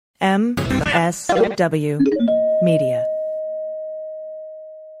MSW Media.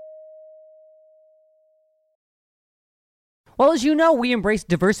 Well, as you know, we embrace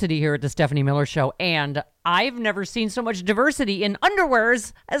diversity here at the Stephanie Miller Show, and I've never seen so much diversity in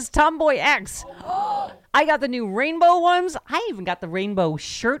underwears as Tomboy X. I got the new rainbow ones. I even got the rainbow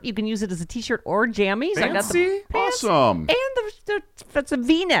shirt. You can use it as a t-shirt or jammies. Fancy? I got the pants Awesome. and it's a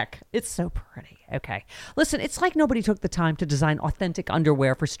V-neck. It's so pretty. Okay. Listen, it's like nobody took the time to design authentic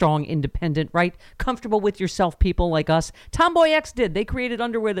underwear for strong, independent, right? Comfortable with yourself people like us. Tomboy X did. They created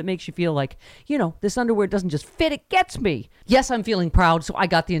underwear that makes you feel like, you know, this underwear doesn't just fit, it gets me. Yes, I'm feeling proud, so I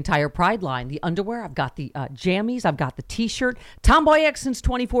got the entire Pride line. The underwear, I've got the jammies, I've got the t-shirt. Tomboy X since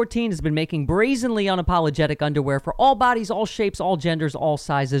 2014 has been making brazenly unapologetic underwear for all bodies, all shapes, all genders, all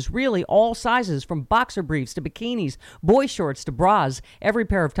sizes. Really, all sizes, from boxer briefs to bikinis, boy shorts to bras. Every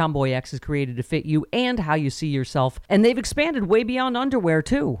pair of Tomboy X is created to fit you and how you see yourself. And they've expanded way beyond underwear,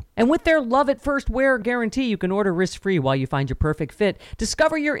 too. And with their love at first wear guarantee, you can order risk-free while you find your perfect fit.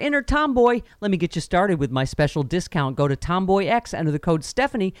 Discover your inner tomboy. Let me get you started with my special discount. Go to Tomboy X, enter the code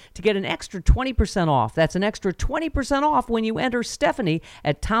Stephanie to get an extra 20% off. That's an extra 20% off when you enter Stephanie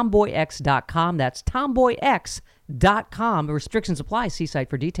at tomboyx.com. That's tomboyx.com. Restrictions apply. See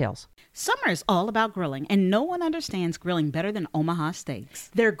site for details. Summer is all about grilling, and no one understands grilling better than Omaha Steaks.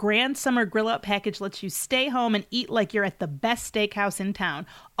 Their Grand Summer Grill Out package lets you stay home and eat like you're at the best steakhouse in town,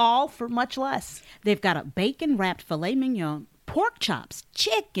 all for much less. They've got a bacon-wrapped filet mignon, pork chops,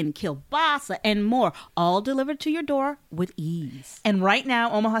 chicken, kielbasa, and more, all delivered to your door with ease. And right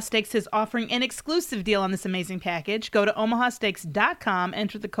now, Omaha Steaks is offering an exclusive deal on this amazing package. Go to omahasteaks.com,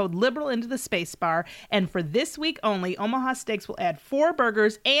 enter the code LIBERAL into the space bar, and for this week only, Omaha Steaks will add 4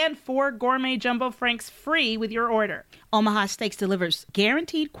 burgers and 4 gourmet jumbo franks free with your order. Omaha Steaks delivers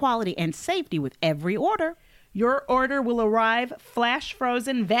guaranteed quality and safety with every order. Your order will arrive flash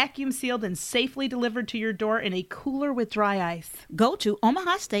frozen, vacuum sealed, and safely delivered to your door in a cooler with dry ice. Go to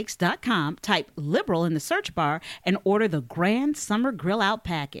omahasteaks.com, type liberal in the search bar, and order the Grand Summer Grill Out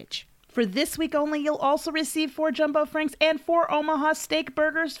package. For this week only, you'll also receive 4 jumbo franks and 4 Omaha steak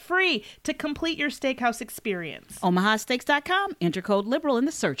burgers free to complete your steakhouse experience. omahasteaks.com, enter code liberal in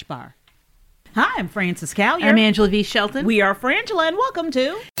the search bar. Hi, I'm Frances Callier. I'm Angela V. Shelton. We are Frangela, and welcome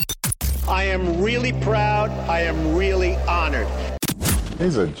to... I am really proud. I am really honored.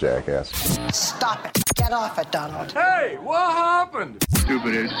 He's a jackass. Stop it. Get off it, Donald. Hey, what happened?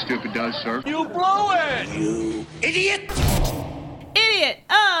 Stupid is, stupid does, sir. You blow it! You idiot! Idiot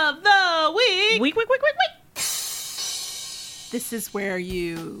of the Week. Week. This is where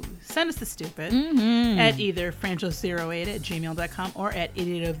you send us the stupid at either frangela08@gmail.com or at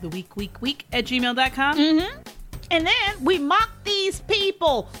idiotoftheweek@gmail.com. And then we mock these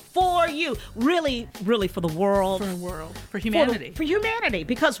people for you. Really, really for the world. For humanity. For humanity.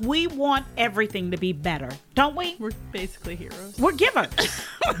 Because we want everything to be better. Don't we? We're basically heroes. We're givers.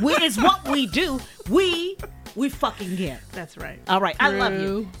 It's what we do. We fucking give. That's right. All right. I love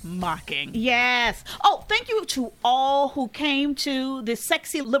you. Mocking. Yes. Oh, thank you to all who came to the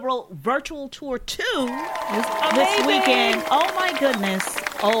Sexy Liberal Virtual Tour 2 this weekend. Oh, my goodness.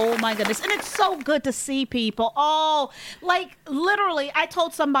 And it's so good to see people. Oh, like literally, I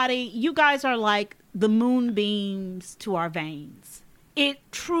told somebody, you guys are like the moonbeams to our veins. It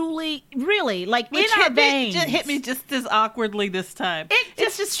truly, really, like Which in our veins. hit me just as awkwardly this time.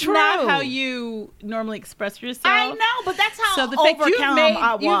 It's just true. not how you normally express yourself. I know, but that's how so the fact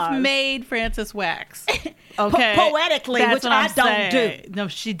I was. you've made Frances wax. Okay. Poetically, That's which what I I'm don't saying. do. No,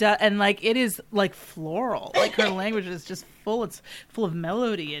 she does. And like, it is like floral. Like her language is just full. It's full of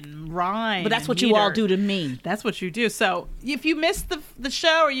melody and rhyme. But that's and what meter. you all do to me. That's what you do. So if you missed the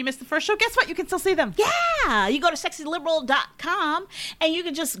show or you missed the first show, guess what? You can still see them. Yeah. You go to sexyliberal.com and you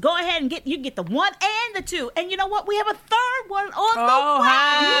can just go ahead and get the 1 and the 2. And you know what? We have a third one on the way.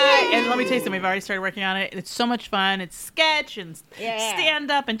 Hi. And let me tell you something. We've already started working on it. It's so much fun. It's sketch and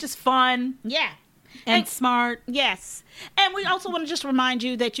stand up and just fun. Yeah. And smart. Yes. And we also want to just remind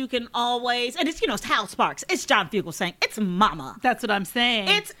you that you can always, and it's, it's Hal Sparks, it's John Fugelsang, it's Mama. That's what I'm saying.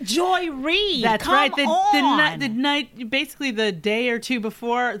 It's Joy Reid. That's Come right. on. The night, basically the day or two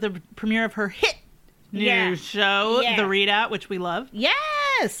before the premiere of her hit new show, The Readout, which we love.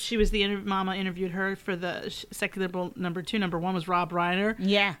 Yes. She was Mama interviewed her for the Sexy Liberal number 2. Number 1 was Rob Reiner.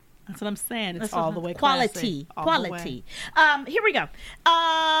 Yeah. That's what I'm saying. It's all the way quality. All Quality. Here we go.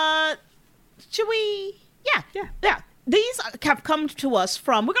 Should we? Yeah. These have come to us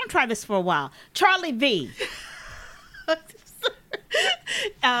from, we're going to try this for a while, Charlie V.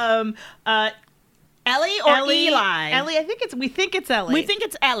 Ellie or Eli? Ellie, we think it's Ellie. We think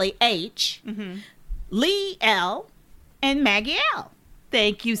it's Ellie H. Lee L. and Maggie L.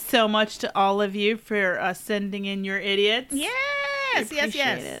 Thank you so much to all of you for sending in your idiots. Yes, yes.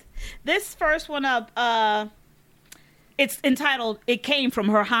 it. This first one up, it's entitled "It Came from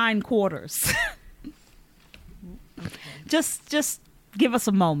Her Hindquarters." Just give us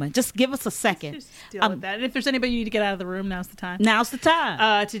a moment. Just give us a second. Just deal with that. And if there's anybody you need to get out of the room, now's the time. Now's the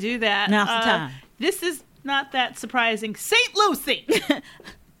time. To do that. Now's the time. This is not that surprising. St. Lucie.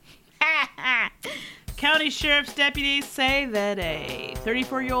 County sheriff's deputies say that a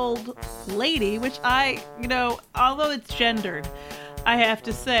 34-year-old lady, which although it's gendered, I have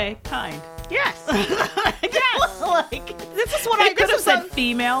to say, kind. Yes. Like, This is what they I could have this is said a-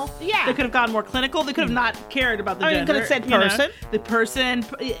 female. Yeah. They could have gone more clinical. They could have not cared about the Or you gender. could have said you know. person. The person,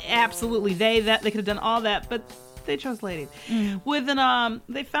 absolutely. They could have done all that, but they chose lady. With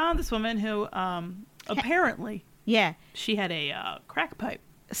they found this woman who apparently Yeah. she had a crack pipe.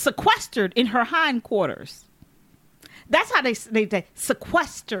 Sequestered in her hindquarters. That's how they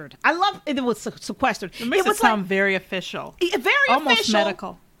sequestered. I love it was sequestered. It makes it was sound very official. very Almost official,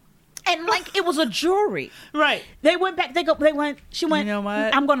 medical. and like it was a jury. Right. They went back. She went. You know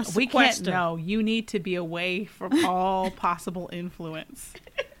what? I'm going to We can't. sequester. No, you need to be away from all possible influence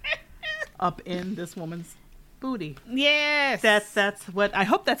up in this woman's booty. Yes. That's what I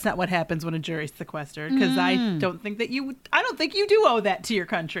hope. That's not what happens when a jury's sequestered, because I don't think you do owe that to your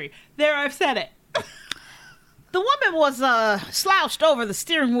country. There, I've said it. The woman was slouched over the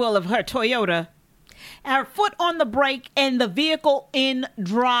steering wheel of her Toyota, her foot on the brake, and the vehicle in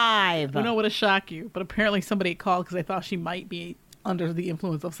drive. I know what to shock you, but apparently somebody called because they thought she might be under the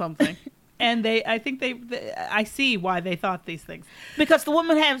influence of something. And I see why they thought these things. Because the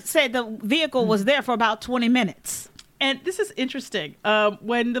woman had said the vehicle was there for about 20 minutes. And this is interesting.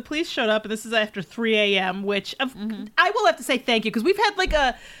 When the police showed up, and this is after 3 a.m., which I will have to say thank you, because we've had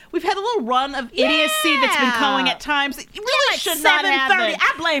a little run of idiocy that's been going at times. It really should not have 7:30. been.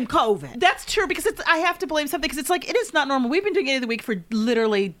 I blame COVID. That's true, because I have to blame something, because it's like, it is not normal. We've been doing it of the week for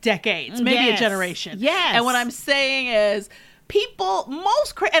literally decades, maybe Yes. a generation. Yes. And what I'm saying is, people,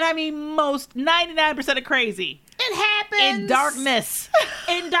 most 99% of crazy. It happens In darkness.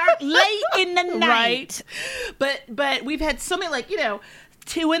 late in the night. Right. But we've had so many,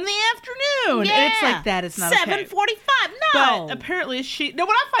 2 in the afternoon. Yeah. And it's like, that is not okay. 7:45. No. But apparently what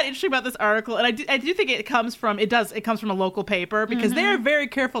I find interesting about this article, and I do think it comes from a local paper, because they're very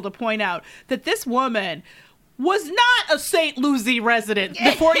careful to point out that this woman was not a St. Lucie resident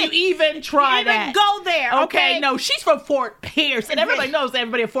before you even try that. go there, okay? No, she's from Fort Pierce, and everybody knows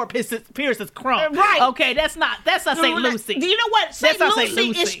everybody at Fort Pierce is crunk. Right. Okay, that's not St. Lucie. Do you know what? St. That's not St. Lucie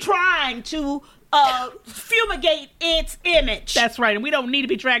is Lucie. trying to fumigate its image. That's right, and we don't need to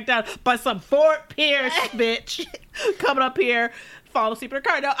be dragged down by some Fort Pierce bitch coming up here, falling asleep in her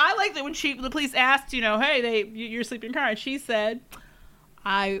car. Now, I like that when the police asked, hey, you're sleeping in your car, and she said,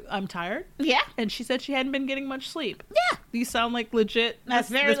 I'm tired. Yeah. And she said she hadn't been getting much sleep. Yeah. These sound like legit. That's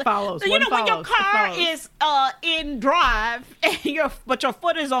this follows. So, One when your follows. It car follows. is in drive, but your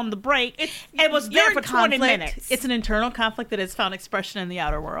foot is on the brake, it was You're there in for 20 conflict. minutes. It's an internal conflict that has found expression in the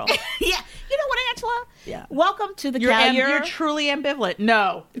outer world. Yeah. You know what, Angela? Yeah. Welcome to the You're Callier. truly ambivalent.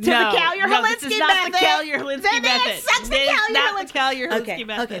 No. To the Callier-Helinski This is not method. the Callier-Helinski That method. sucks, the It is not the Callier-Helinski. Callier-Helinski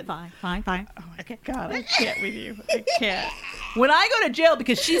method. Okay, fine. Oh my God, I can't with you. I can't. When I go to jail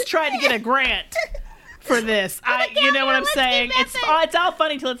because she's trying to get a grant for this, you know what I'm saying? It's all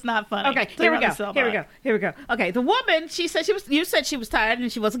funny till it's not funny. Okay, Clear on the soapbox. Here we go. Okay, the woman, you said she was tired and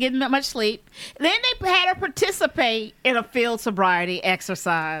she wasn't getting that much sleep. Then they had her participate in a field sobriety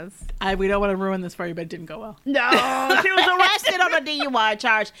exercise. We don't want to ruin this for you, but it didn't go well. No, she was arrested on a DUI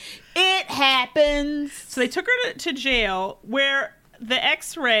charge. It happens. So they took her to jail where the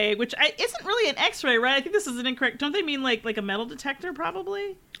X-ray, which isn't really an X-ray, right? I think this is an incorrect. Don't they mean like a metal detector,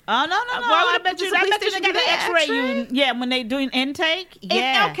 probably? Oh, no. Why would I bet the you police they station got do the the X-ray. X-ray? When they doing intake.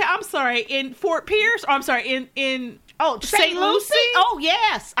 Yeah. Okay, I'm sorry. In Fort Pierce, I'm sorry. In St. Lucie? Oh,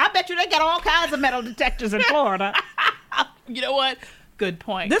 yes. I bet you they got all kinds of metal detectors in Florida. You know what? Good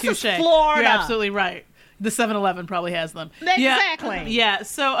point. This is Touche. Florida. You're absolutely right. The 7-Eleven probably has them. Exactly. Yeah.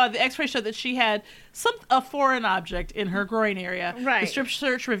 So the X-ray showed that she had a foreign object in her groin area. Right. The strip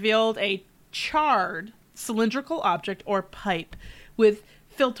search revealed a charred cylindrical object or pipe with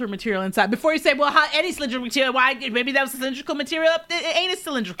filter material inside. Before you say, well, how any cylindrical material? Why? Maybe that was a cylindrical material. It ain't a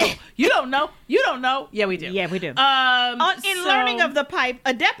cylindrical. You don't know. Yeah, we do. Yeah, we do. In Learning of the pipe,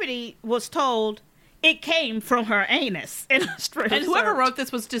 a deputy was told it came from her anus. In a strip And whoever search. wrote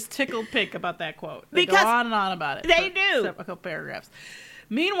this was just tickled pink about that quote. They Because go on and on about it. they for do. A couple paragraphs.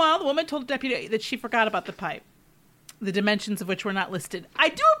 Meanwhile, the woman told the deputy that she forgot about the pipe. the dimensions of which were not listed. I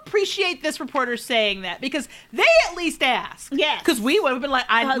do appreciate this reporter saying that because they at least asked. Yes. Because we would have been like,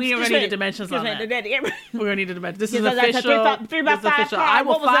 we don't need the dimensions on that. We're going to need the dimensions. This is official. Three by This is five official. card. I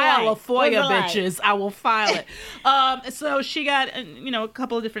will What was it file a like? What was FOIA, it like? bitches. I will file it. So she got, a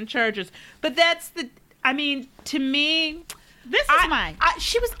couple of different charges. But that's to me, This is mine.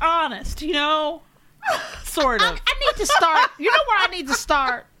 she was honest, sort of. I need to start. You know where I need to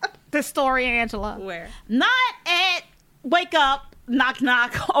start this story, Angela? Where? Not at wake up, knock,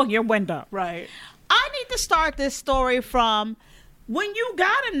 knock on your window. Right. I need to start this story from when you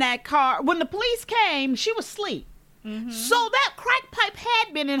got in that car. When the police came, she was asleep. Mm-hmm. So that crack pipe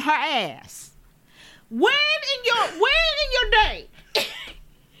had been in her ass. When in your day?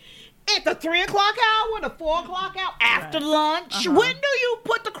 At the 3 o'clock hour, the 4 o'clock hour, after lunch. When do you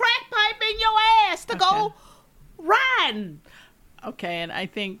put the crack pipe in your ass to go riding? Okay, and I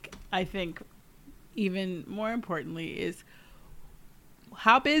think even more importantly is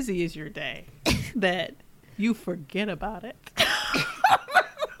how busy is your day that you forget about it?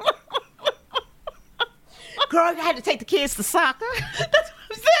 Girl, I had to take the kids to soccer. That's what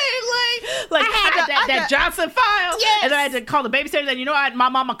I'm saying. Like I had that Johnson file. Yes. And then I had to call the babysitter. Then my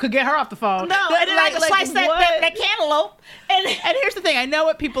mama could get her off the phone. No, and then I had to slice that cantaloupe. And here's the thing. I know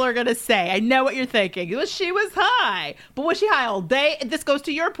what people are going to say. I know what you're thinking. She was high. But was she high all day? This goes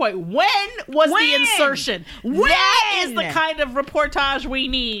to your point. When was the insertion? That is the kind of reportage we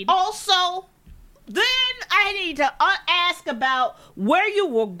need. Also, then I need to ask about where you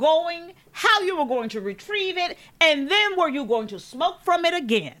were going, how you were going to retrieve it, and then were you going to smoke from it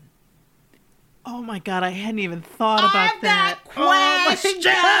again? Oh my God, I hadn't even thought about I've that. got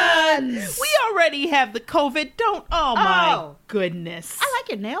questions. We already have the COVID, my goodness. I like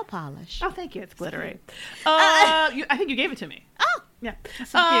your nail polish. Oh, thank you. It's glittery. I think you gave it to me. Oh. Yeah. So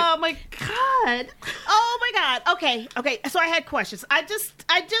cute. Oh my God. Oh my God. Okay. So I had questions. I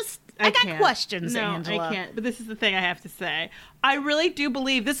got questions, No, Angela. I can't. But this is the thing I have to say. I really do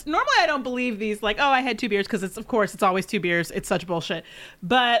believe this. Normally, I don't believe these. Like, I had 2 beers because it's always 2 beers. It's such bullshit.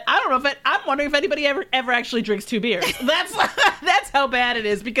 But I don't know I'm wondering if anybody ever actually drinks 2 beers. That's how bad it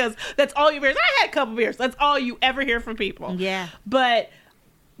is because that's all you beers. I had a couple beers. That's all you ever hear from people. Yeah. But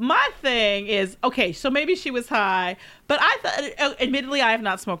my thing is, okay, so maybe she was high, but I thought, admittedly, I have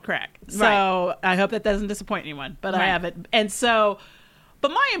not smoked crack. So I hope that doesn't disappoint anyone, but I haven't. And so, but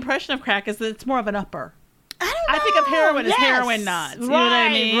my impression of crack is that it's more of an upper. I think of heroin as heroin nods. You know what I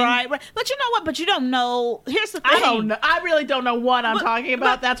mean? Right. But you know what? But you don't know. Here's the thing. I don't know. I really don't know what I'm talking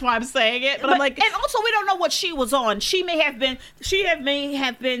about. That's why I'm saying it. But I'm like, and also we don't know what she was on. She may have been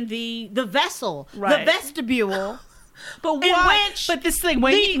the vessel, the vestibule. But why? But this thing,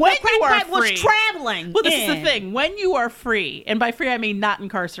 when you are free, was traveling. Well, this is the thing. When you are free, and by free I mean not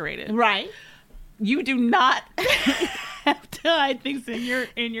incarcerated, right? You do not have to hide things in your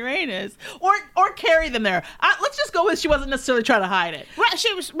anus or carry them there. Let's just go with she wasn't necessarily trying to hide it. Right,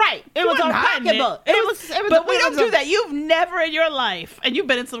 she was right. It was a pocketbook. But we don't do that. You've never in your life, and you've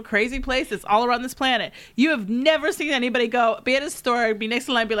been in some crazy places all around this planet. You have never seen anybody be at a store, be next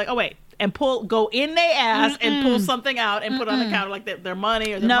in line, be like, oh wait. And go in their ass and pull something out and put it on the counter like their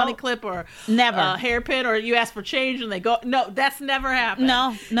money or their money clip or never hairpin, or you ask for change and they go. No, that's never happened.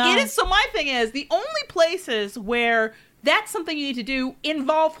 No. It is. So my thing is the only places where that's something you need to do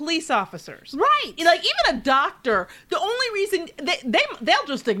involve police officers, right? Like even a doctor. The only reason they'll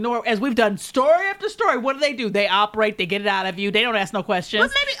just ignore, as we've done story after story. What do? They operate. They get it out of you. They don't ask no questions.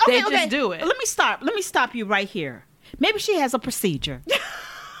 But maybe they just do it. Let me stop you right here. Maybe she has a procedure.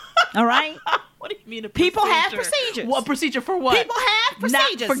 All right. What do you mean a procedure? People have procedures. What procedure for what? People have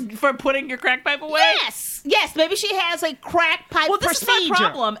procedures. Not for putting your crack pipe away? Yes. Maybe she has a crack pipe procedure. This is my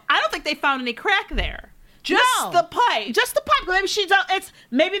problem. I don't think they found any crack there. Just the pipe. Just the pipe.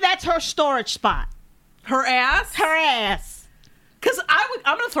 Maybe that's her storage spot. Her ass? Her ass. Because I'm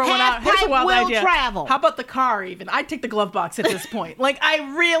going to throw one out. Here's a wild idea. Travel. How about the car even? I'd take the glove box at this point. Like,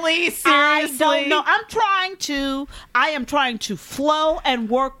 I really, seriously. I don't know. I am trying to flow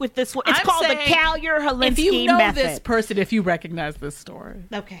and work with this one. It's called the Kalyer-Holinsky method. If you know this person, if you recognize this story.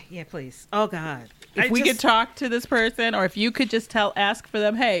 Okay, yeah, please. Oh, God. If we could talk to this person, or if you could just ask for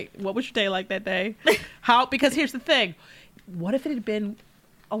them, hey, what was your day like that day? Because here's the thing. What if it had been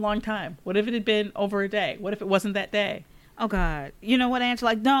a long time? What if it had been over a day? What if it wasn't that day? Oh, God. You know what,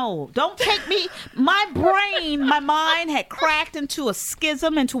 Angela? No, don't take me. My brain, my mind had cracked into a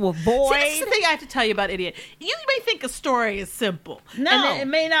schism, into a void. See, this is the thing I have to tell you about Idiot. You may think a story is simple. No. And it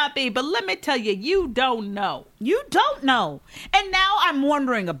may not be, but let me tell you, you don't know. You don't know. And now I'm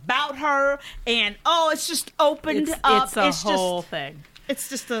wondering about her, and it's just opened up. It's a whole thing. It's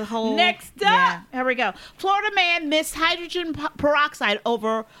just a whole... Next up. Yeah, here we go. Florida man missed hydrogen peroxide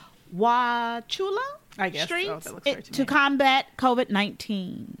over Wauchula I guess. Street Oh, that looks right to to me. combat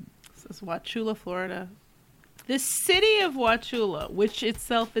COVID-19. This is Wauchula, Florida. The city of Wauchula, which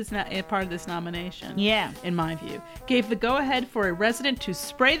itself is not a part of this nomination, Yeah. in my view, gave the go-ahead for a resident to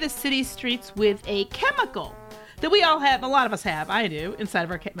spray the city streets with a chemical that we all have, a lot of us have, I do, inside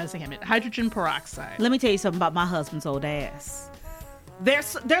of our medicine cabinet, hydrogen peroxide. Let me tell you something about my husband's old ass.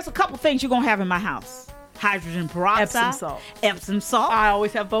 There's a couple things you're going to have in my house. Hydrogen peroxide. Epsom salt. Epsom salt. I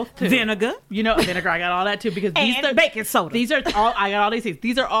always have both too. Vinegar. You know, vinegar. I got all that too because And baking soda. These are all. I got all these things.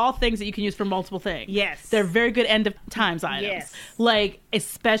 These are all things that you can use for multiple things. Yes. they're very good end of times items. Yes. Like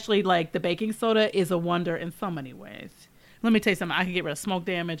especially like the baking soda is a wonder in so many ways. Let me tell you something. I can get rid of smoke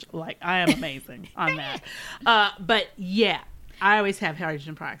damage. Like I am amazing on that. But yeah, I always have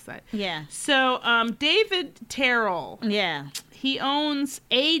hydrogen peroxide. Yeah. So David Terrell. Yeah. He owns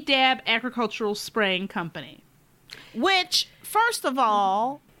ADAB Agricultural Spraying Company. Which, first of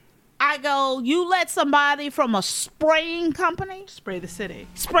all, I go, you let somebody from a spraying company Spray the city.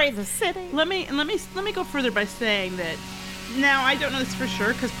 spray the city? Let me go further by saying that now I don't know this for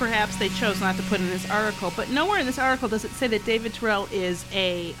sure because perhaps they chose not to put in this article, but nowhere in this article does it say that David Terrell is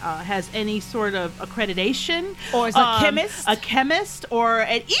has any sort of accreditation Or is a chemist, or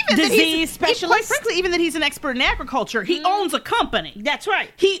even that disease he's, specialist. Quite frankly, even that he's an expert in agriculture. He owns a company. That's right.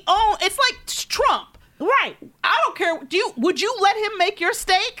 It's like Trump. Right. I don't care. Would you let him make your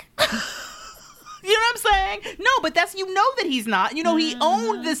steak? You know what I'm saying? No, but you know that he's not. You know, he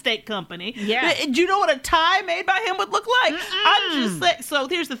owned the steak company. Yeah. Do you know what a tie made by him would look like? I'm just saying. So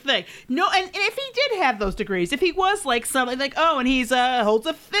here's the thing. No, and if he did have those degrees, if he was like something like, oh, and he's holds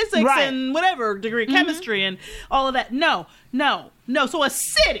a physics Right. and whatever degree, chemistry and all of that. No. So a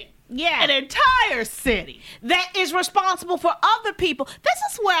city. Yeah. An entire city. That is responsible for other people.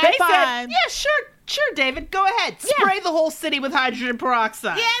 This is where They I said, find... yeah, sure, David, go ahead. Spray the whole city with hydrogen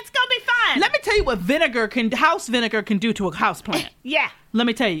peroxide. Yeah, it's going to be fine. Let me tell you what house vinegar can do to a house plant. Yeah. Let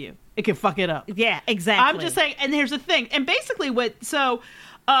me tell you, it can fuck it up. Yeah, exactly. I'm just saying, and here's the thing, and basically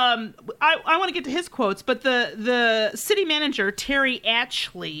I want to get to his quotes, but the city manager, Terry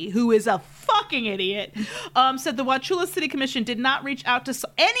Ashley, who is a fucking idiot, said the Wauchula City Commission did not reach out to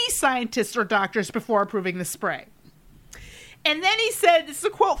any scientists or doctors before approving the spray. And then he said, this is a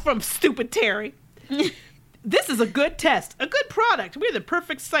quote from Stupid Terry. This is a good test, a good product. We're the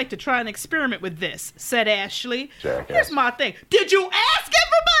perfect site to try and experiment with this, said Ashley. Jackass. Here's my thing. Did you ask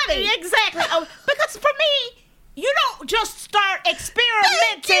everybody? Exactly. Because for me, you don't just start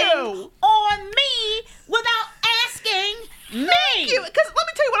experimenting you. on me without asking me. Because let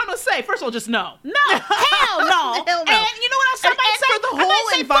me tell you what I'm going to say. First of all, just no. No, hell no. Hell no. And you know what else And, somebody and say? for the I might whole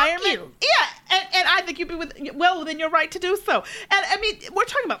say, environment. fuck you. Yeah, and I think you'd be well within your right to do so. And I mean, we're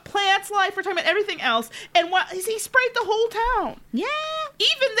talking about plants life, we're talking about everything else. And he sprayed the whole town. Yeah.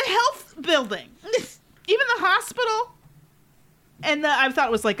 Even the health building. Even the hospital. And I thought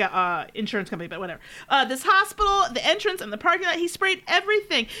it was like a insurance company, but whatever. This hospital, the entrance, and the parking lot, he sprayed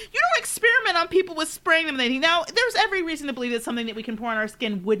everything. You don't experiment on people with spraying them with anything. Now, there's every reason to believe that something that we can pour on our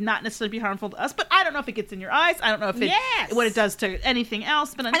skin would not necessarily be harmful to us, but I don't know if it gets in your eyes. I don't know if what it does to anything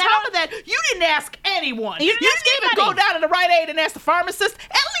else. But on top of that, you didn't ask anyone. You didn't ask even go anybody. down to the Rite Aid and ask the pharmacist.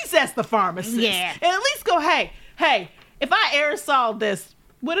 At least ask the pharmacist. Yeah. And at least go, hey, if I aerosol this,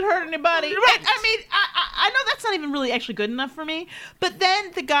 would it hurt anybody? Right. And, I mean, I know that's not even really actually good enough for me. But then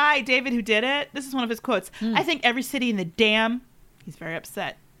the guy, David, who did it, this is one of his quotes. I think every city in the he's very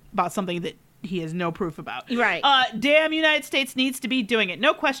upset about something that he has no proof about. Right. Damn United States needs to be doing it.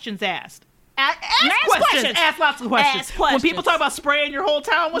 No questions asked. Ask questions. questions. Ask lots of questions. Ask When questions. people talk about spraying your whole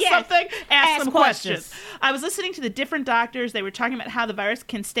town with Yes. something, ask them questions. questions. I was listening to the different doctors. They were talking about how the virus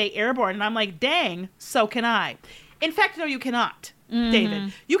can stay airborne. And I'm like, dang, so can I. In fact, no, you cannot,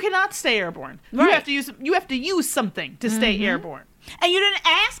 David. You cannot stay airborne. Right. You have to use something to stay airborne. And you didn't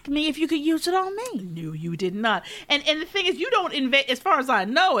ask me if you could use it on me. No, you did not. And the thing is, you don't invade, as far as I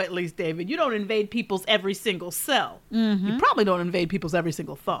know at least, David, you don't invade people's every single cell. You probably don't invade people's every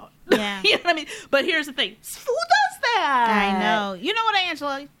single thought. Yeah. You know what I mean? But here's the thing. Who does that? I know. You know what,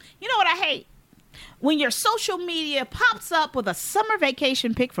 Angela? You know what I hate? When your social media pops up with a summer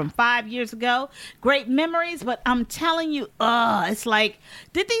vacation pic from 5 years ago, great memories, but I'm telling you, it's like,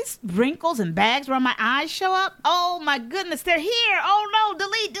 did these wrinkles and bags around my eyes show up? Oh my goodness, they're here. Oh no,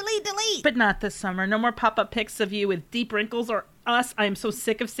 delete. but not this summer. No more pop-up pics of you with deep wrinkles or us. I am so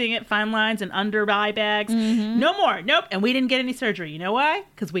sick of seeing it. Fine lines and under eye bags. No more. Nope. And we didn't get any surgery. You know why?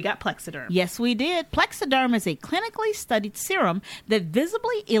 Because we got Plexiderm. Yes, we did. Plexiderm is a clinically studied serum that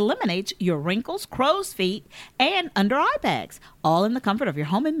visibly eliminates your wrinkles, crow's feet, and under eye bags, all in the comfort of your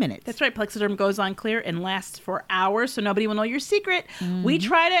home in minutes. That's right. Plexiderm goes on clear and lasts for hours, so nobody will know your secret. We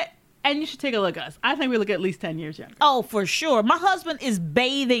tried it. And you should take a look at us. I think we look at least 10 years younger. Oh, for sure. My husband is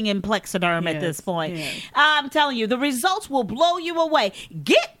bathing in Plexiderm at this point. Yes. I'm telling you, the results will blow you away.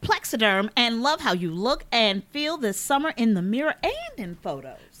 Get Plexiderm and love how you look and feel this summer in the mirror and in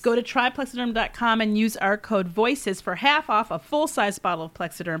photos. Go to tryplexiderm.com and use our code VOICES for half off a full-size bottle of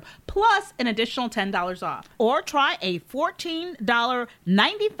Plexiderm, plus an additional $10 off. Or try a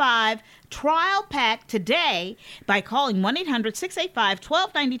 $14.95 trial pack today by calling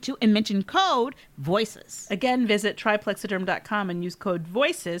 1-800-685-1292 and mention code VOICES. Again, visit tryplexiderm.com and use code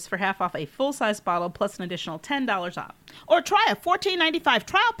VOICES for half off a full-size bottle, plus an additional $10 off. Or try a $14.95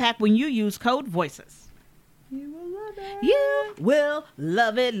 trial pack when you use code VOICES. You will love it. You will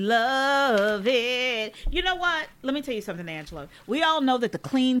love it, love it. You know what? Let me tell you something, Angela. We all know that the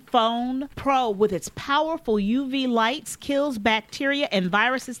Clean Phone Pro, with its powerful UV lights, kills bacteria and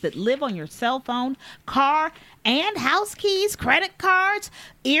viruses that live on your cell phone, car, and house keys, credit cards,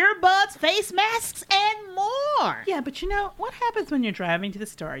 earbuds, face masks, and more. Yeah, but you know, what happens when you're driving to the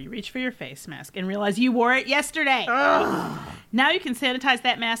store, you reach for your face mask and realize you wore it yesterday? Now you can sanitize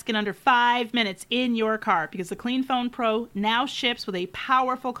that mask in under 5 minutes in your car, because the Clean Phone Pro now ships with a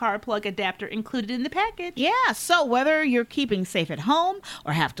powerful car plug adapter included in the package. Yeah, so whether you're keeping safe at home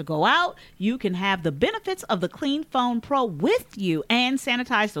or have to go out, you can have the benefits of the Clean Phone Pro with you and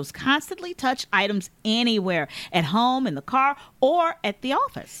sanitize those constantly touched items anywhere, at home, in the car, or at the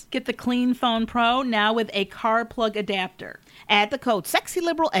office. Get the Clean Phone Pro now with a car plug adapter. Add the code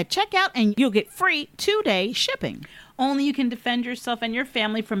SEXYLIBERAL at checkout and you'll get free 2-day shipping. Only you can defend yourself and your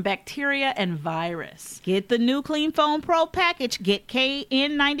family from bacteria and virus. Get the new Clean Phone Pro package. Get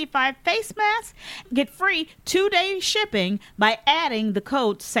KN95 face mask. Get free 2-day shipping by adding the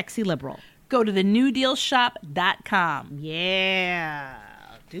code SEXYLIBERAL. Go to thenewdealshop.com. Yeah,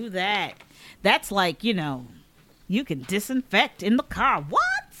 do that. That's like, you can disinfect in the car. What?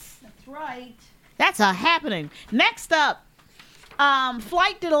 That's right. That's a happening. Next up,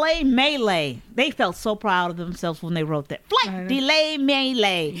 flight delay melee. They felt so proud of themselves when they wrote that. Flight delay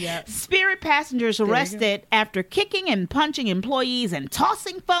melee. Yep. Spirit passengers arrested after kicking and punching employees and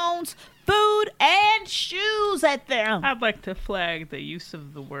tossing phones, food, and shoes at them. I'd like to flag the use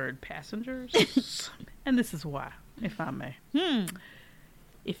of the word passengers. And this is why, if I may.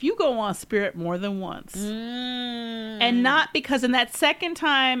 If you go on Spirit more than once, and not because in that second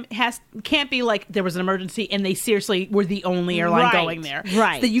time can't be like there was an emergency and they seriously were the only airline going there.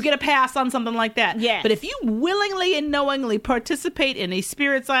 Right. So that you get a pass on something like that. Yes. But if you willingly and knowingly participate in a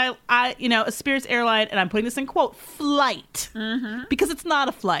Spirit's a Spirit's airline, and I'm putting this in quote, flight, because it's not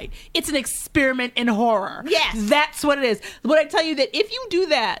a flight, it's an experiment in horror. Yes. That's what it is. Would I tell you that if you do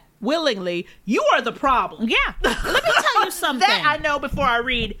that willingly, you are the problem. Yeah. Let me tell you something. That I know before I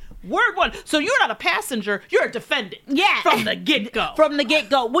read word one. So you're not a passenger, you're a defendant. Yeah. From the get-go. From the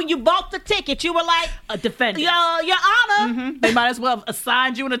get-go. When you bought the ticket, you were like, a defendant. Your Honor. They might as well have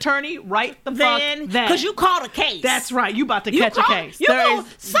assigned you an attorney right the fuck then. Because you caught a case. That's right. You about to catch a case.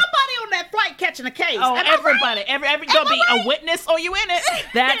 Somebody on that flight catching a case. Oh, everybody. Every gonna be a witness or you in it.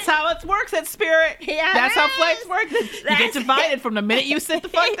 That's how it works at Spirit. Yeah, that's how flights work. You get divided from the minute you sit the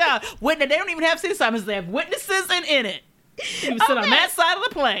fuck down. They don't even have seat assignments. They have witnesses and in it. You sit on that side of the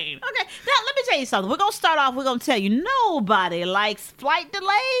plane. Okay. Now, let me tell you something. We're going to start off. We're going to tell you nobody likes flight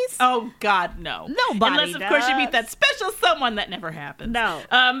delays. Oh, God, no. Nobody Unless, of course, you meet that special someone that never happens. No.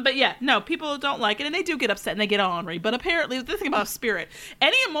 But yeah, no, people don't like it, and they do get upset and they get ornery. But apparently, the thing about Spirit,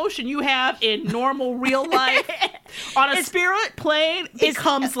 any emotion you have in normal, real life, on a Spirit plane, it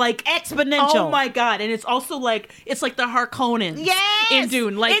comes like exponential. Oh, my God. And it's also like, it's like the Harkonnens in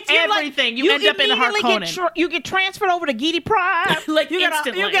Dune. Like everything, you end up in a Harkonnen. You get transferred over to Geety Prime. Like you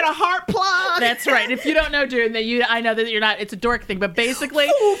instantly. You get a heart plug. That's right. If you don't know Dune, then I know that you're not. It's a dork thing, but basically,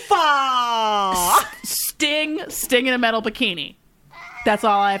 Sting in a metal bikini. That's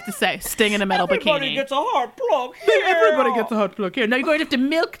all I have to say. Sting in a metal bikini. Everybody gets a heart plug here. Everybody gets a heart plug here. Now you're going to have to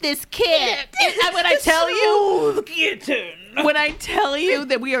milk this kid. When I tell you, when I tell you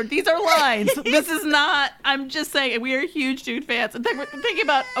that these are lines. This is not. I'm just saying we are huge Dune fans. And we're thinking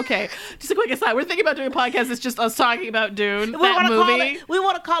about. Okay, just a quick aside. We're thinking about doing a podcast that's just us talking about Dune. We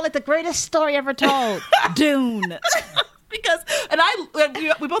want to call it the greatest story ever told. Dune. Because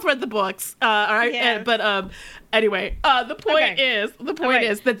we both read the books, all right. Yeah. But anyway, the point is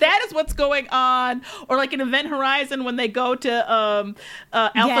that is what's going on, or like in Event Horizon when they go to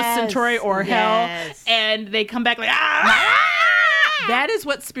Alpha Centauri or Hell, and they come back like That is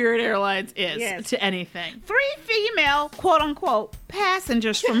what Spirit Airlines is to anything. 3 female, quote unquote,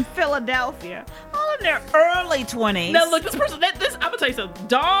 passengers from Philadelphia, all in their early 20s. Now look, this person, I'm gonna tell you something.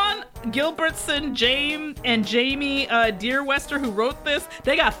 Dawn Gilbertson, Jamie Dearwester, who wrote this,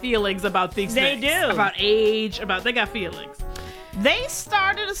 they got feelings about these things. They do. About age, they got feelings. They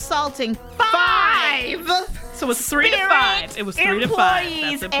started assaulting 5. So it was 3 to 5. It was 3 to 5.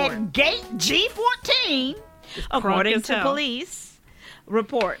 Employees That's important. at Gate G14, according to police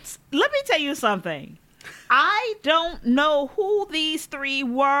reports. Let me tell you something. I don't know who these 3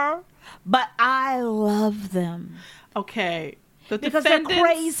 were, but I love them. Okay. Because they're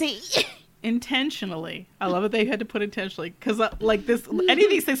crazy. Intentionally. I love that they had to put intentionally, because like this, any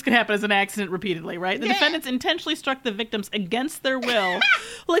of these things could happen as an accident repeatedly, right? The defendants intentionally struck the victims against their will.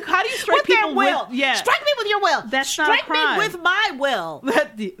 Like, how do you strike with people their will? with? Strike me with your will. That's not a crime. Strike me with my will.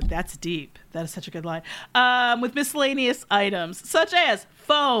 That's deep. That is such a good line. With miscellaneous items such as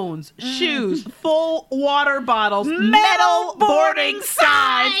phones, shoes, full water bottles, metal boarding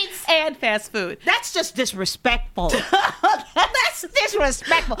signs, and fast food. That's just disrespectful. That's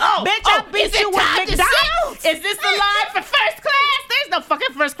disrespectful. Bitch, I beat you with McDonald's. Is this the line for first class? There's no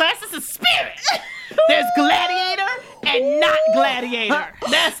fucking first class. This is Spirit. There's Gladiator and not Gladiator.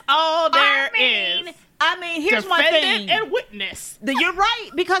 That's all there is. I mean, here's my Defendant thing. and witness. You're right,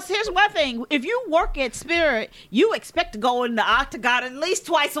 because here's one thing. If you work at Spirit, you expect to go in the octagon at least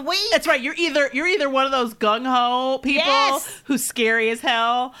twice a week. That's right. You're either one of those gung-ho people who's scary as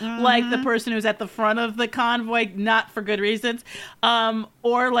hell, like the person who's at the front of the convoy, not for good reasons,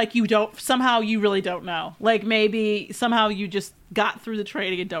 or like you really don't know. Like maybe somehow you just got through the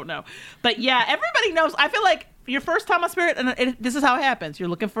training and don't know. But yeah, everybody knows. I feel like your first time on Spirit, and this is how it happens. You're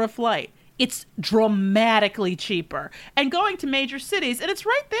looking for a flight. It's dramatically cheaper. And going to major cities, and it's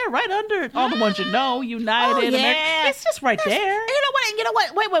right there, right under all the ones you know, United, American. It's just right there. You know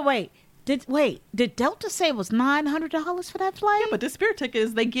what? Wait. Did Delta say it was $900 for that flight? Yeah, but the Spirit ticket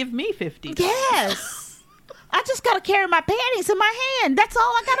is they give me $50. Yes. I just got to carry my panties in my hand. That's all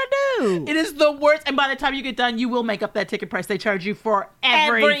I got to do. It is the worst. And by the time you get done, you will make up that ticket price. They charge you for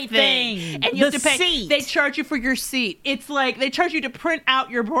everything. And you have to pay. Seat. They charge you for your seat. It's like they charge you to print out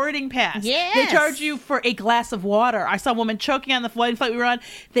your boarding pass. Yes. They charge you for a glass of water. I saw a woman choking on the flight we were on.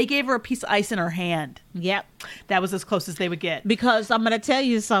 They gave her a piece of ice in her hand. Yep. That was as close as they would get. Because I'm going to tell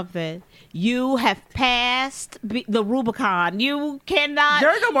you something. You have passed the Rubicon. You cannot. There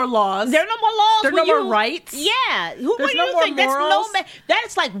are no more laws. There are no more laws. There are no more rights. Yeah. There's what do no you more think? morals.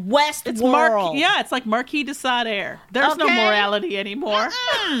 That's like Westworld. It's like Marquis de Sade. There's no morality anymore.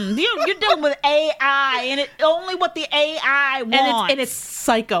 You're dealing with AI, and only what the AI wants. And it's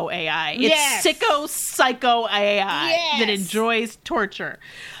psycho AI. It's sicko psycho AI that enjoys torture.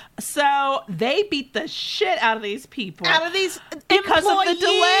 So they beat the shit out of these people. Because of the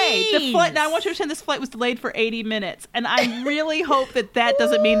delay. The flight. Now I want you to understand this flight was delayed for 80 minutes. And I really hope that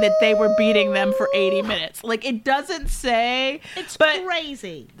doesn't mean that they were beating them for 80 minutes. Like, it doesn't say. It's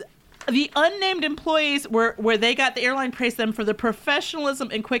crazy. The unnamed employees where they got the airline praised them for their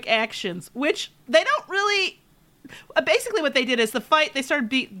professionalism and quick actions, which they don't really. Basically what they did is they started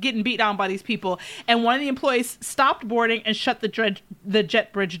getting beat down by these people, and one of the employees stopped boarding and shut the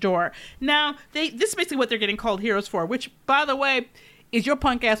jet bridge door. Now, this is basically what they're getting called heroes for, which, by the way, is your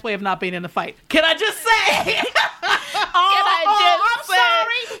punk ass way of not being in the fight. Can I just say? I'm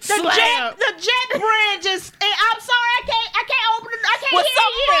sorry. The jet bridge is. I'm sorry. I can't open it. I can't hear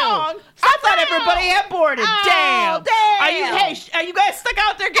you. Wrong? I thought everybody had boarded. Damn. Are you guys stuck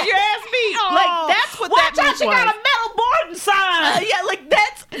out there getting your ass beat? Like, that's what that Watch out, was. she got a metal boarding sign.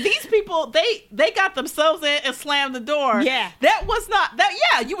 These people, they got themselves in and slammed the door. Yeah. That was not that.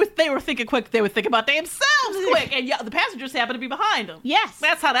 Yeah, they were thinking quick. They would think about themselves quick, and the passengers happened to be behind them. Yes,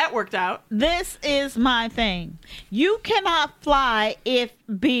 that's how that worked out. This is my thing. You cannot fly if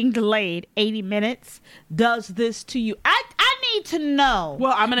being delayed 80 minutes does this to you. I need to know.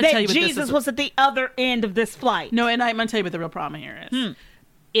 Well, I'm going to tell you what Jesus was at the other end of this flight. No, and I'm going to tell you what the real problem here is.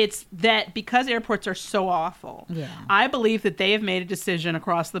 It's that because airports are so awful, I believe that they have made a decision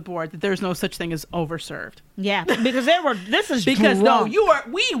across the board that there's no such thing as overserved. Yeah, because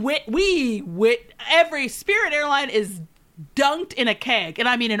every Spirit airline is dunked in a keg, and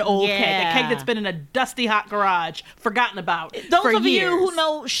I mean an old keg, a Yeah. keg that's been in a dusty hot garage, forgotten about Those for of years. you who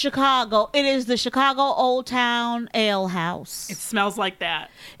know Chicago, it is the Chicago Old Town Ale House. It smells like that,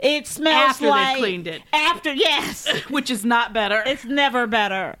 It smells after they've like cleaned it. After, yes, which is not better. it's never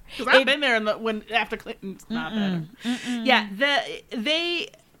better. Because I've been there when after Clinton, it's not better. Yeah, they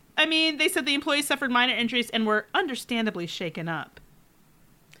said the employees suffered minor injuries and were understandably shaken up.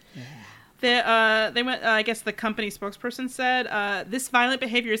 They went. I guess the company spokesperson said this violent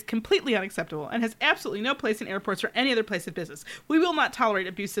behavior is completely unacceptable and has absolutely no place in airports or any other place of business. We will not tolerate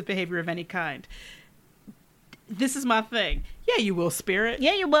abusive behavior of any kind. This is my thing. Yeah, you will, Spirit.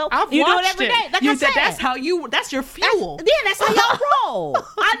 Yeah, you will. I've You do it watched every day. Like I said. That's how you. That's your fuel. That's how y'all roll.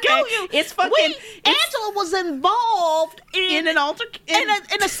 I know Okay. you. It's fucking- Angela was involved in an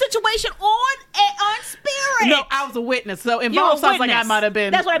in a situation on Spirit. No, I was a witness. So You involved were a sounds like I witness. might have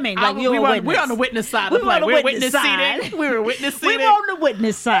been. That's what I mean. Like, you were a witness. We're on the witness side. We of were on the we're witness side. seated. We were witness We seated. were on the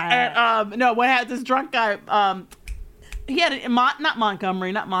witness side. And, no, what had this drunk guy? He had not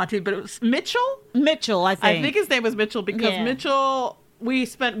Montgomery, not Monty, but it was Mitchell. Mitchell, I think. I think his name was Mitchell because Yeah. Mitchell. We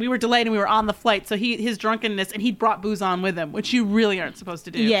were delayed and we were on the flight, so his drunkenness, and he brought booze on with him, which you really aren't supposed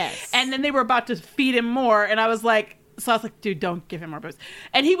to do. Yes. And then they were about to feed him more, and I was like, dude, don't give him more booze.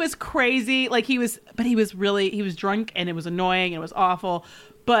 And he was crazy, he was drunk, and it was annoying, and it was awful,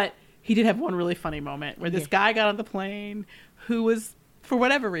 but he did have one really funny moment where this guy got on the plane who was, for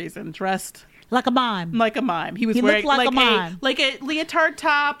whatever reason, dressed like a mime. like a mime. He was He wearing looked like a mime. like a leotard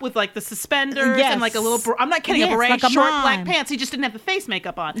top with like the suspenders Yes. and like a little. I'm not kidding. Yes, a beret, like a short mime. black pants. He just didn't have the face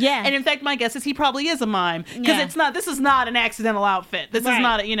makeup on. Yeah. And in fact, my guess is he probably is a mime because Yeah. it's not. This is not an accidental outfit. This Right. is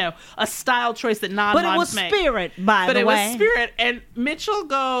not a style choice that non. But it was make. Spirit, by But the it way. was Spirit, and Mitchell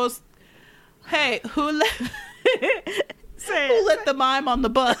goes, "Hey, who let the mime on the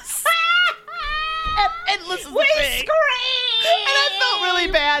bus?" and listen, We screamed. screamed. And I felt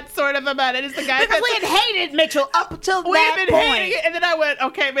really bad, sort of, about it. It's the guy Because we had hated Mitchell up until We've that been point. hating it. And then I went,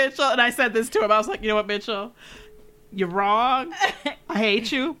 okay, Mitchell. And I said this to him. I was like, you know what, Mitchell? You're wrong. I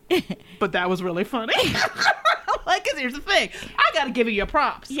hate you. But that was really funny. Because here's the thing. I got to give you your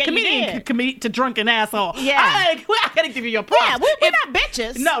props. Yeah, you Comedian did. to drunken asshole. Yeah. I got to give you your props. Yeah, we're not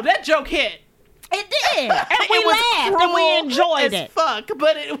bitches. No, that joke hit. It did. And we It was laughed and we cruel enjoyed as it. fuck,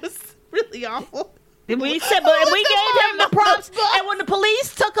 but it was really awful. And we said, but we gave him the props. And when the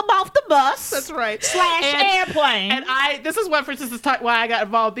police took him off the bus, That's right. / airplane. And this is what, for instance, why I got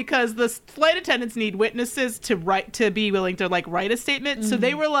involved, because the flight attendants need witnesses to be willing to write a statement. So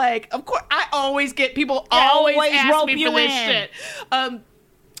they were like, of course, I always get people always ask rope me you for this in.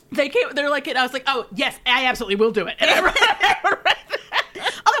 shit. They're like, I was like, oh yes, I absolutely will do it. And I wrote that.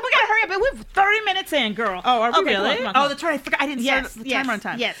 Okay, we gotta hurry up. We're 30 minutes in, girl. Oh, are we Okay, really? come on. Oh, that's right. I forgot. I didn't Yes, start the yes, timer on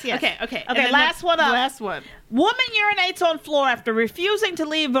time. yes. Okay. Okay, And then last one up. Last one. Woman urinates on floor after refusing to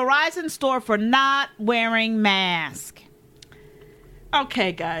leave Verizon store for not wearing mask.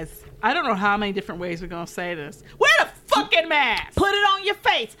 Okay, guys. I don't know how many different ways we're gonna say this. Wear the fucking mask. Put it on your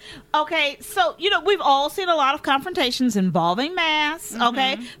face. Okay, so, we've all seen a lot of confrontations involving masks,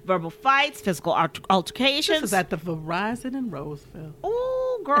 okay? Verbal fights, physical altercations. This is at the Verizon in Roseville.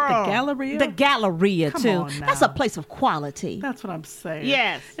 Ooh, girl. At the Galleria? The Galleria, Come too. on now. That's a place of quality. That's what I'm saying.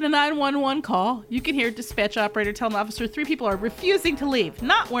 Yes. In a 911 call, you can hear a dispatch operator tell an officer 3 people are refusing to leave,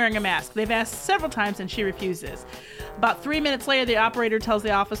 not wearing a mask. They've asked several times and she refuses. About 3 minutes later, the operator tells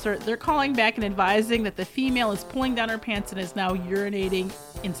the officer they're calling back and advising that the female is pulling down her pants and is now urinating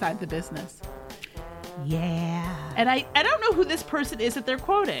inside the business. Yeah. And I don't know who this person is that they're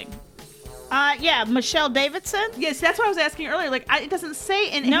quoting. Yeah, Michelle Davidson. Yes, that's what I was asking earlier. It doesn't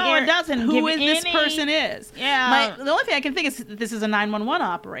say in No, here it doesn't who give this any- person is. Yeah. The only thing I can think is that this is a 911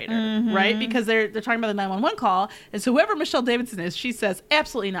 operator, right? Because they're talking about the 911 call, and so whoever Michelle Davidson is, she says,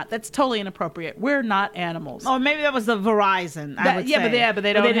 absolutely not. That's totally inappropriate. We're not animals. Or maybe that was the Verizon. I would say. But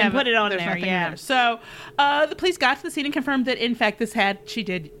they don't didn't have put it on there's there. nothing Yeah. there. So the police got to the scene and confirmed that in fact she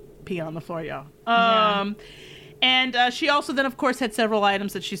did pee on the floor, y'all. And she also then, of course, had several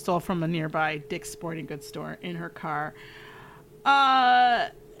items that she stole from a nearby Dick's Sporting Goods store in her car.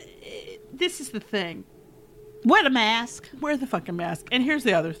 This is the thing. Wear the mask. Wear the fucking mask. And here's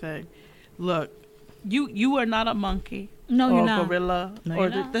the other thing. Look, you are not a monkey. No, or you're a not. gorilla. No, or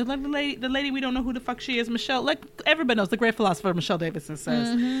you're not. the lady we don't know who the fuck she is, Michelle. Like everybody knows, the great philosopher Michelle Davidson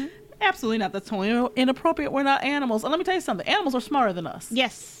says. Absolutely not. That's totally inappropriate. We're not animals. And let me tell you something. Animals are smarter than us.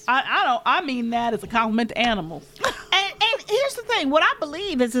 Yes. I mean that as a compliment to animals. And here's the thing. What I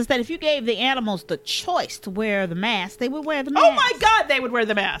believe is that if you gave the animals the choice to wear the mask, they would wear the mask. Oh my God, they would wear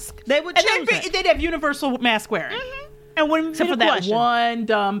the mask. They would And choose it. they'd have universal mask wearing. And when Except for that one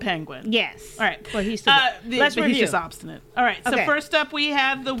dumb penguin. Yes. All right. But he's still let's but review. he's just obstinate. All right. So Okay. first up, we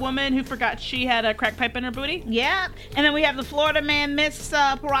have the woman who forgot she had a crack pipe in her booty. Yeah. And then we have the Florida man missed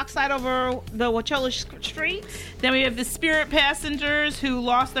peroxide over the Wachola street. Then we have the Spirit passengers who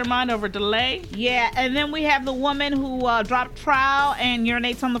lost their mind over delay. Yeah. And then we have the woman who dropped trowel and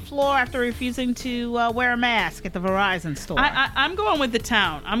urinates on the floor after refusing to wear a mask at the Verizon store. I'm going with the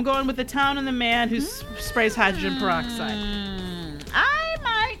town. I'm going with the town and the man who sprays hydrogen peroxide. I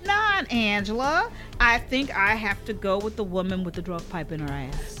might not, Angela. I think I have to go with the woman with the drug pipe in her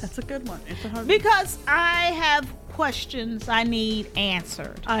ass. That's a good one. It's a hard one. Because I have questions I need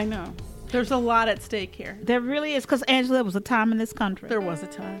answered. I know. There's a lot at stake here. There really is. Because, Angela, there was a time in this country. There was a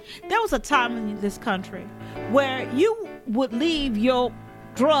time. There was a time in this country where you would leave your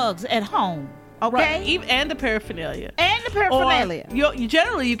drugs at home. Okay? Right. And the paraphernalia. And the paraphernalia. Or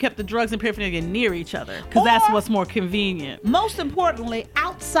you kept the drugs and paraphernalia near each other because that's what's more convenient. Most importantly,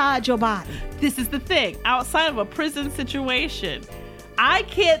 outside your body. This is the thing. Outside of a prison situation, I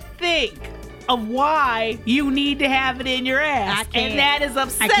can't think of why you need to have it in your ass. And that is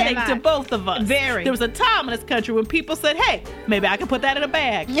upsetting to both of us. Very. There was a time in this country when people said, hey, maybe I can put that in a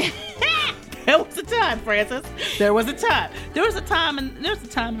bag. There was a time, Francis. There was a time. There was a time in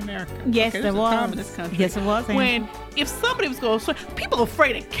America. Yes, okay, there was. A time in this country. Yes, it was. When if somebody was going to, people are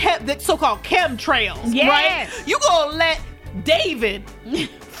afraid of the so-called chemtrails, yes. right? You gonna let David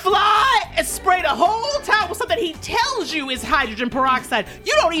fly and spray the whole town with something he tells you is hydrogen peroxide.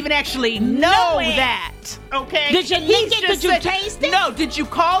 You don't even actually know that. Okay? Did you lick it? Did you taste it? No. Did you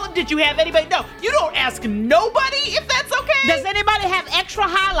call him? Did you have anybody? No. You don't ask nobody if that's okay. Does anybody have extra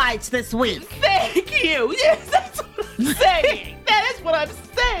highlights this week? Thank you. Yes, that's what I'm saying. That is what I'm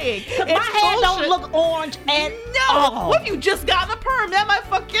saying. My hair don't look orange at all. What if you just gotten a perm? That might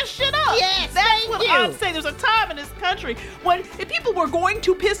fuck your shit up. Yes, that's what I'm saying. There's a time in this country when if people were going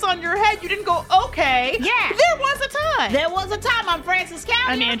to piss on your head, you didn't go, okay. Yeah. There was a time. There was a time. I'm Francis County.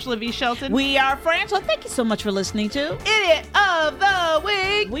 I'm Angela V. Shelton. We are friends. Well, thank you so much for listening to Idiot of the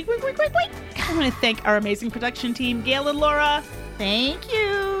Week. Week. I want to thank our amazing production team, Gail and Laura. Thank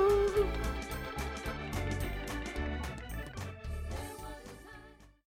you.